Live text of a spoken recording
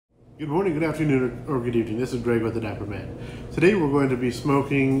Good morning, good afternoon, or good evening. This is Greg with the Dapper Man. Today we're going to be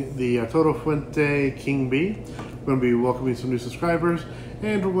smoking the Arturo Fuente King B. We're going to be welcoming some new subscribers,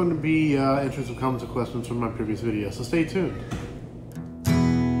 and we're going to be answering some comments and questions from my previous video, so stay tuned.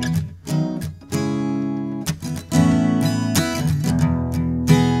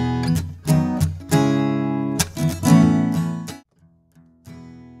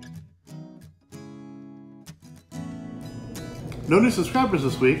 No new subscribers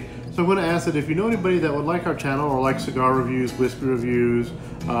this week, so I'm going to ask that if you know anybody that would like our channel or like cigar reviews, whiskey reviews,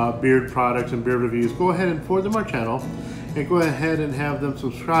 beard products, and beard reviews, go ahead and forward them our channel and go ahead and have them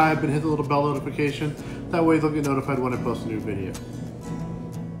subscribe and hit the little bell notification. That way they'll get notified when I post a new video.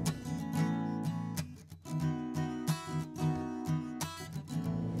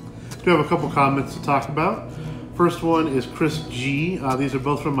 I do have a couple comments to talk about. First one is Chris G. These are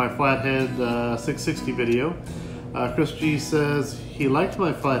both from my Flathead 660 video. Chris G says he liked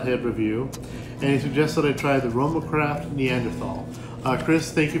my Flathead review and he suggests that I try the Romacraft Neanderthal.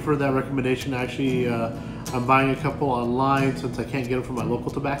 Chris, thank you for that recommendation. Actually, I'm buying a couple online since I can't get them from my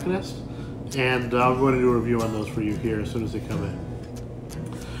local tobacconist, and I'm going to do a review on those for you here as soon as they come in.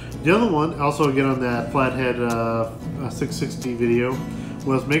 The other one, also again on that Flathead 660 video,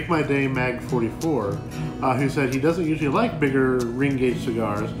 was Make My Day Mag 44, who said he doesn't usually like bigger ring gauge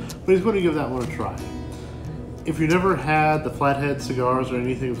cigars, but he's going to give that one a try. If you never had the Flathead cigars or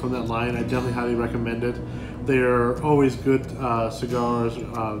anything from that line, I definitely highly recommend it. They're always good cigars,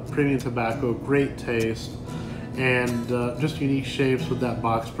 premium tobacco, great taste, and just unique shapes with that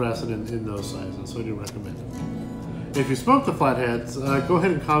box press and in those sizes, so I do recommend it. If you smoke the Flatheads, go ahead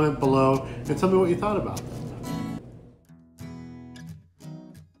and comment below and tell me what you thought about them.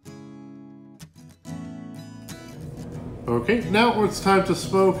 Okay, now it's time to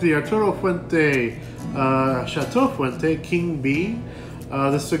smoke the Arturo Fuente Chateau Fuente King B.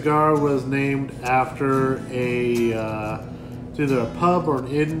 This cigar was named after it's either a pub or an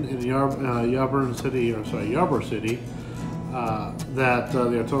inn in Ybor City, that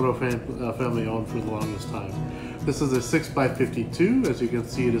the Arturo family owned for the longest time. This is a 6x52. As you can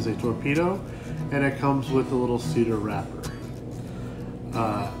see, it is a Torpedo, and it comes with a little cedar wrapper.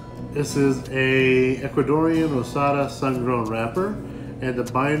 This is a Ecuadorian Rosado sun-grown wrapper, and the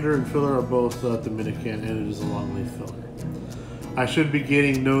binder and filler are both Dominican, and it is a longleaf filler. I should be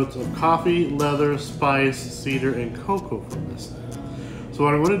getting notes of coffee, leather, spice, cedar, and cocoa from this thing. So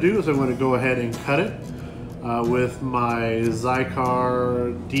what I'm going to do is I'm going to go ahead and cut it with my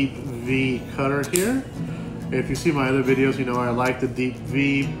Cigar Deep V cutter here. If you see my other videos, you know I like the Deep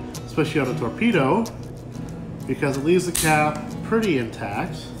V, especially on a Torpedo, because it leaves the cap pretty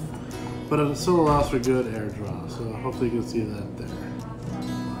intact, but it still allows for good air draw. So hopefully you can see that there.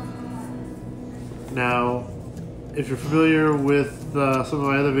 Now, if you're familiar with some of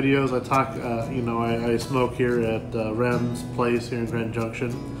my other videos, I talk, I smoke here at Rem's place here in Grand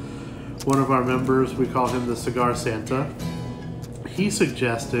Junction. One of our members, we call him the Cigar Santa. He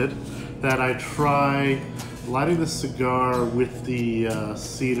suggested that I try lighting the cigar with the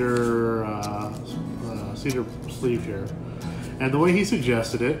cedar sleeve here. And the way he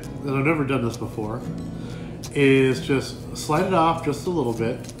suggested it, and I've never done this before, is just slide it off just a little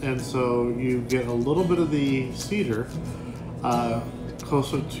bit, and so you get a little bit of the cedar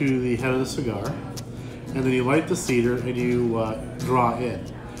closer to the head of the cigar, and then you light the cedar and you draw in.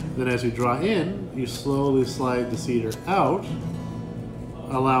 Then as you draw in, you slowly slide the cedar out,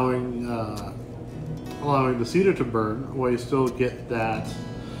 allowing the cedar to burn while you still get that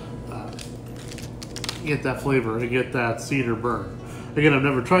flavor and get that cedar burn. Again, I've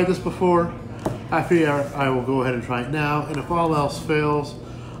never tried this before. I figure I will go ahead and try it now, and if all else fails,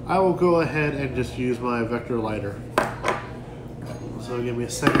 I will go ahead and just use my Vector lighter. So give me a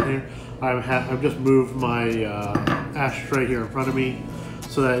second here. I've just moved my ashtray here in front of me,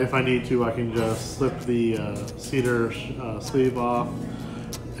 so that if I need to, I can just slip the cedar sleeve off,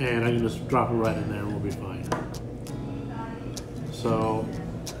 and I can just drop it right in there and we'll be fine. So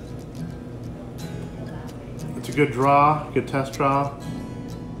it's a good draw, good test draw.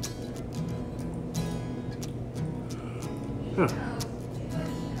 Yeah.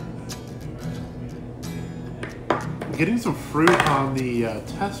 Getting some fruit on the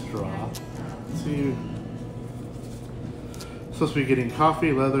test draw. Let's see. Supposed to be getting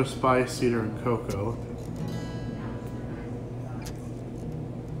coffee, leather, spice, cedar, and cocoa.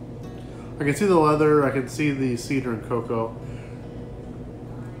 I can see the leather, I can see the cedar and cocoa.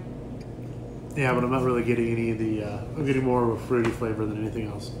 Yeah, but I'm not really getting any of the, I'm getting more of a fruity flavor than anything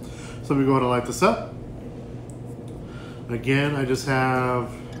else. So let me go ahead and light this up. Again, I just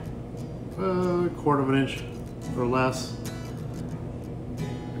have a 1/4 inch or less.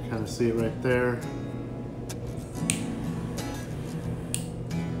 kind of see it right there.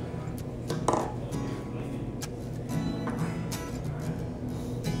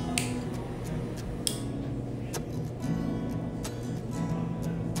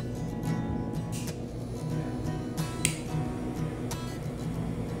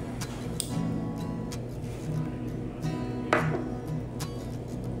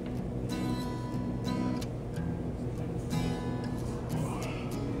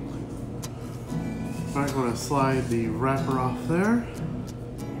 I'm going to slide the wrapper off there.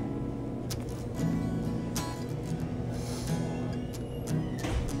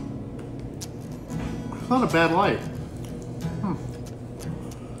 It's not a bad light.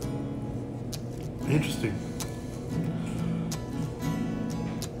 Interesting.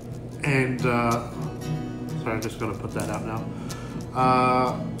 And, sorry, I'm just going to put that out now.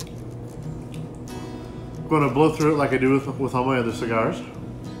 I'm going to blow through it like I do with all my other cigars.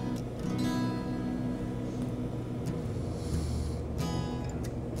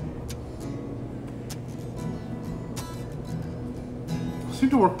 Seem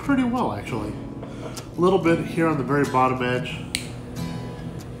to work pretty well, actually. A little bit here on the very bottom edge.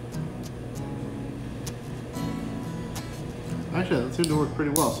 Actually, that seemed to work pretty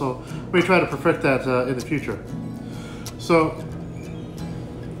well. So let me try to perfect that in the future. So,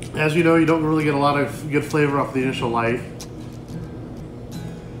 as you know, you don't really get a lot of good flavor off the initial light.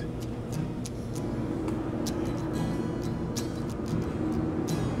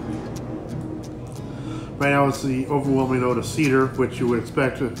 Right now it's the overwhelming note of cedar, which you would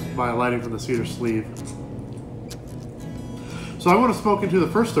expect by lighting from the cedar sleeve. So I want to smoke into the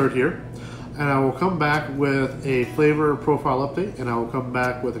first third here, and I will come back with a flavor profile update, and I will come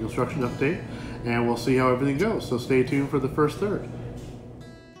back with a construction update, and we'll see how everything goes. So stay tuned for the first third.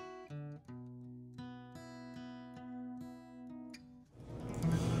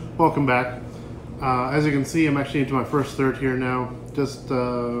 Welcome back. As you can see, I'm actually into my first third here now, just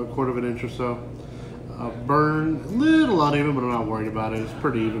a quarter of an inch or so. Burn, a little uneven, but I'm not worried about it. It's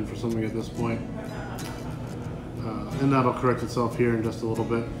pretty even for something at this point. And that'll correct itself here in just a little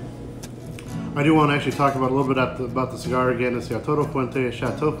bit. I do want to actually talk about a little bit about the cigar again. It's the Arturo Fuente, a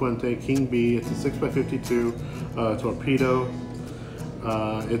Chateau Fuente, King B. It's a 6x52 Torpedo.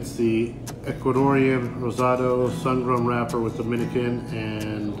 It's the Ecuadorian Rosado sun-grown wrapper with Dominican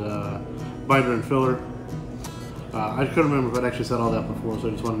and binder and filler. I couldn't remember if I'd actually said all that before, so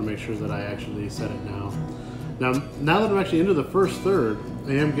I just wanted to make sure that I actually said it now. Now that I'm actually into the first third,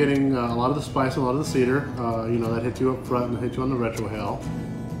 I am getting a lot of the spice and a lot of the cedar. You know, that hits you up front and hits you on the retrohale.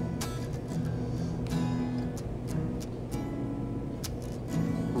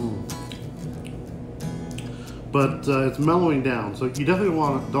 But it's mellowing down, so you definitely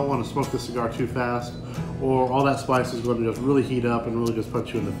don't want to smoke the cigar too fast, or all that spice is going to just really heat up and really just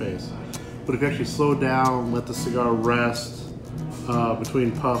punch you in the face. But if you actually slow down, let the cigar rest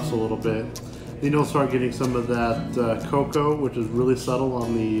between puffs a little bit, then you'll start getting some of that cocoa, which is really subtle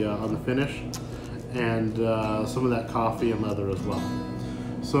on the finish, and some of that coffee and leather as well.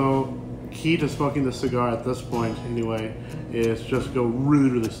 So key to smoking the cigar at this point anyway is just go really,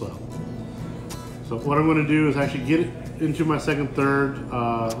 really slow. So what I'm going to do is actually get into my second third,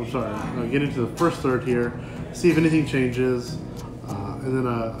 get into the first third here, see if anything changes, and then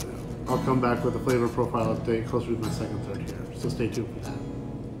I'll come back with a flavor profile update closer to my second third here. So stay tuned for that.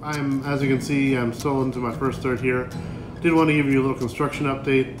 As you can see, I'm still into my first third here. Did want to give you a little construction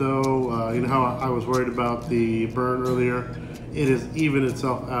update though. You know how I was worried about the burn earlier? It has evened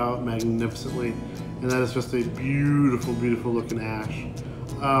itself out magnificently, and that is just a beautiful, beautiful looking ash.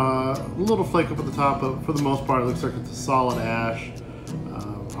 A little flake up at the top, but for the most part it looks like it's a solid ash.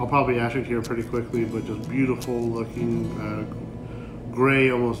 I'll probably ash it here pretty quickly, but just beautiful looking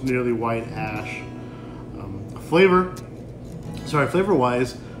gray, almost nearly white ash.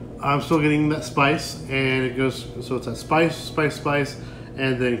 Flavor-wise, I'm still getting that spice, and it goes, so it's that spice,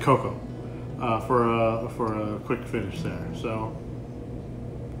 and then cocoa for a quick finish there. So.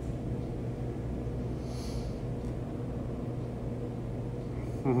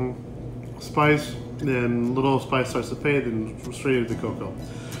 Spice, then little spice starts to fade, then straight into the cocoa.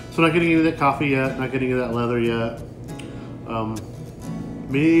 So not getting into that coffee yet, not getting into that leather yet.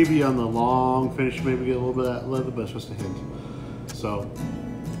 Maybe on the long finish, maybe get a little bit of that leather, but it's just a hint. So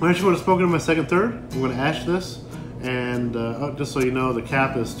I'm actually going to smoke it in my second third. I'm going to ash this, and just so you know, the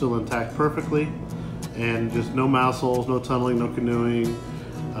cap is still intact perfectly, and just no mouse holes, no tunneling, no canoeing,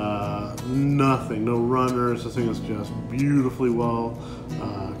 nothing, no runners. This thing is just beautifully well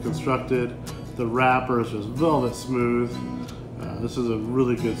constructed. The wrapper is just velvet smooth. This is a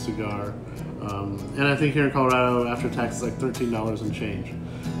really good cigar. And I think here in Colorado, after tax, it's like $13 and change.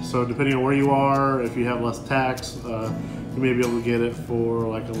 So depending on where you are, if you have less tax, you may be able to get it for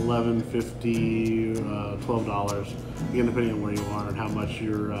like $11.50, $12. Again, depending on where you are and how much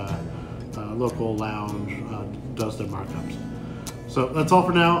your local lounge does their markups. So that's all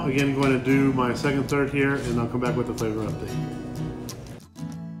for now. Again, I'm going to do my second third here, and I'll come back with the flavor update.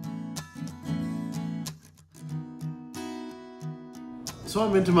 So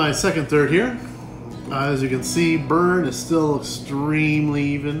I'm into my second third here. As you can see, burn is still extremely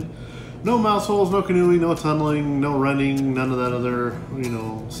even. No mouse holes, no canoeing, no tunneling, no running, none of that other,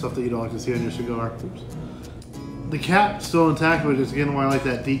 stuff that you don't like to see on your cigar. Oops. The cap still intact, which is again why I like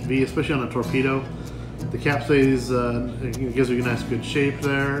that deep V, especially on a Torpedo. The cap stays, it gives you a nice good shape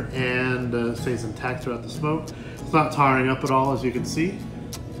there, and stays intact throughout the smoke. It's not tarring up at all, as you can see.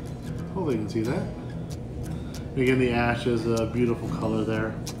 Hopefully you can see that. Again, the ash is a beautiful color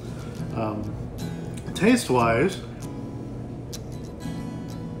there. Taste-wise,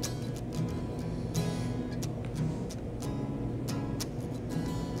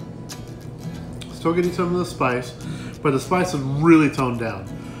 still getting some of the spice, but the spice is really toned down.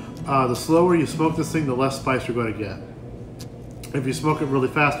 The slower you smoke this thing, the less spice you're going to get. If you smoke it really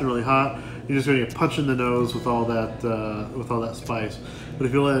fast and really hot, you're just going to get punched in the nose with all that spice. But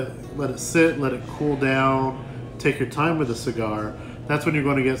if you let it sit, let it cool down, take your time with the cigar, that's when you're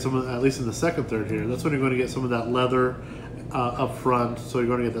going to get some of, at least in the second third here, that's when you're going to get some of that leather up front. So you're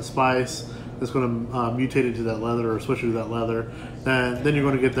going to get the spice that's going to mutate into that leather or switch into that leather, and then you're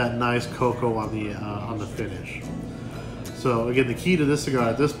going to get that nice cocoa on the finish. So again, the key to this cigar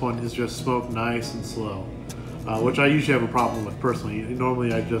at this point is just smoke nice and slow, which I usually have a problem with personally.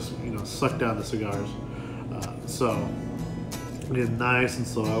 Normally I just suck down the cigars. So again, nice and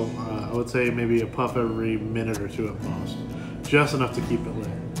slow. I would say maybe a puff every minute or two at most, just enough to keep it lit.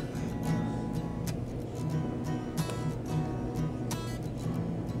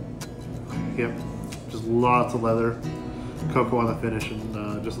 Yep, just lots of leather, cocoa on the finish,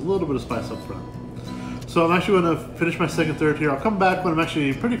 and just a little bit of spice up front. So I'm actually going to finish my second third here. I'll come back when I'm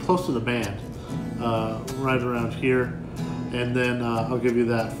actually pretty close to the band, right around here, and then I'll give you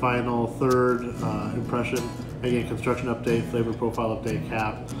that final third impression. Again, construction update, flavor profile update,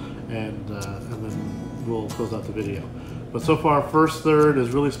 cap, and then we'll close out the video. But so far, first third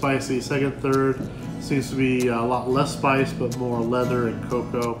is really spicy. Second third seems to be a lot less spice, but more leather and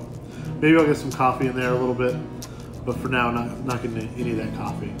cocoa. Maybe I'll get some coffee in there a little bit, but for now, not getting any of that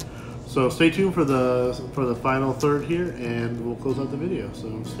coffee. So stay tuned for the final third here, and we'll close out the video.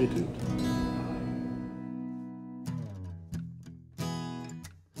 So stay tuned.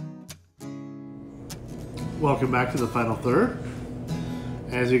 Welcome back to the final third.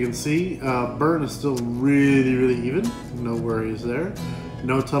 As you can see, burn is still really, really even. No worries there.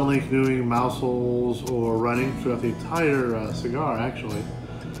 No tunneling, canoeing, mouse holes, or running throughout the entire cigar, actually.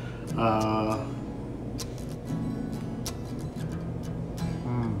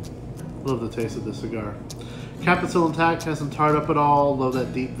 Love the taste of this cigar. Cap is still intact, hasn't tarred up at all. Love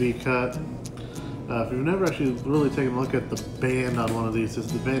that deep V cut. If you've never actually really taken a look at the band on one of these,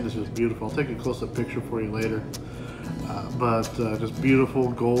 the band is just beautiful. I'll take a close-up picture for you later. But just beautiful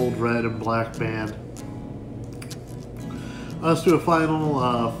gold, red, and black band. Let's do a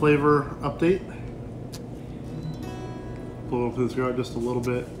final flavor update. Blow up the cigar just a little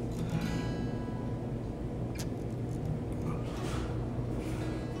bit.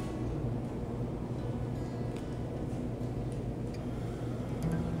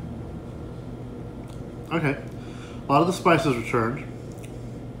 Okay, a lot of the spices returned,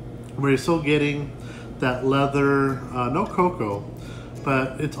 where you're still getting that leather, no cocoa,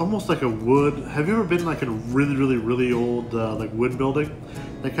 but it's almost like a wood. Have you ever been like in a really, really, really old like wood building?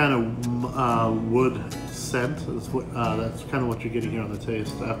 That kind of wood scent, that's kind of what you're getting here on the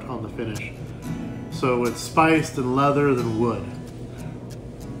taste, on the finish. So it's spiced and leather than wood.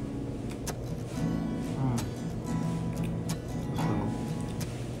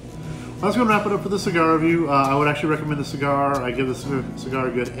 That's going to wrap it up for the cigar review. I would actually recommend the cigar. I give this cigar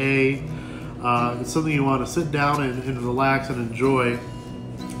a good A. It's something you want to sit down and relax and enjoy.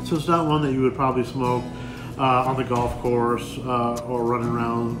 So it's not one that you would probably smoke on the golf course or running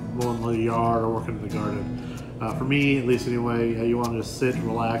around mowing the yard or working in the garden. For me, at least anyway, you want to just sit,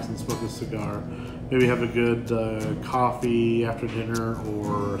 relax, and smoke a cigar. Maybe have a good coffee after dinner,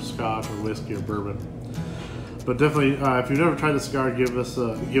 or scotch or whiskey or bourbon. But definitely, if you've never tried the cigar, give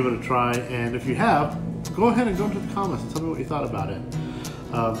it a try. And if you have, go ahead and go into the comments and tell me what you thought about it.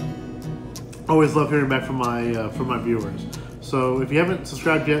 Always love hearing back from my viewers. So if you haven't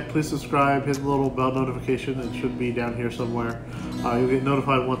subscribed yet, please subscribe. Hit the little bell notification. It should be down here somewhere. You'll get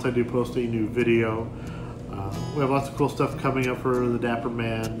notified once I do post a new video. We have lots of cool stuff coming up for the Dapper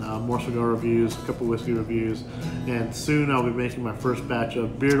Man, more cigar reviews, a couple whiskey reviews, and soon I'll be making my first batch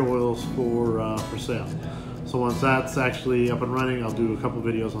of beard oils for sale. So once that's actually up and running, I'll do a couple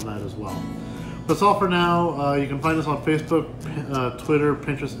videos on that as well. That's all for now. You can find us on Facebook, Twitter,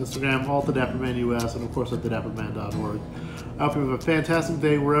 Pinterest, Instagram, all at the Dapper Man US, and of course at thedapperman.org. I hope you have a fantastic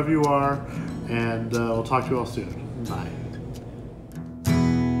day wherever you are, and we'll talk to you all soon. Bye.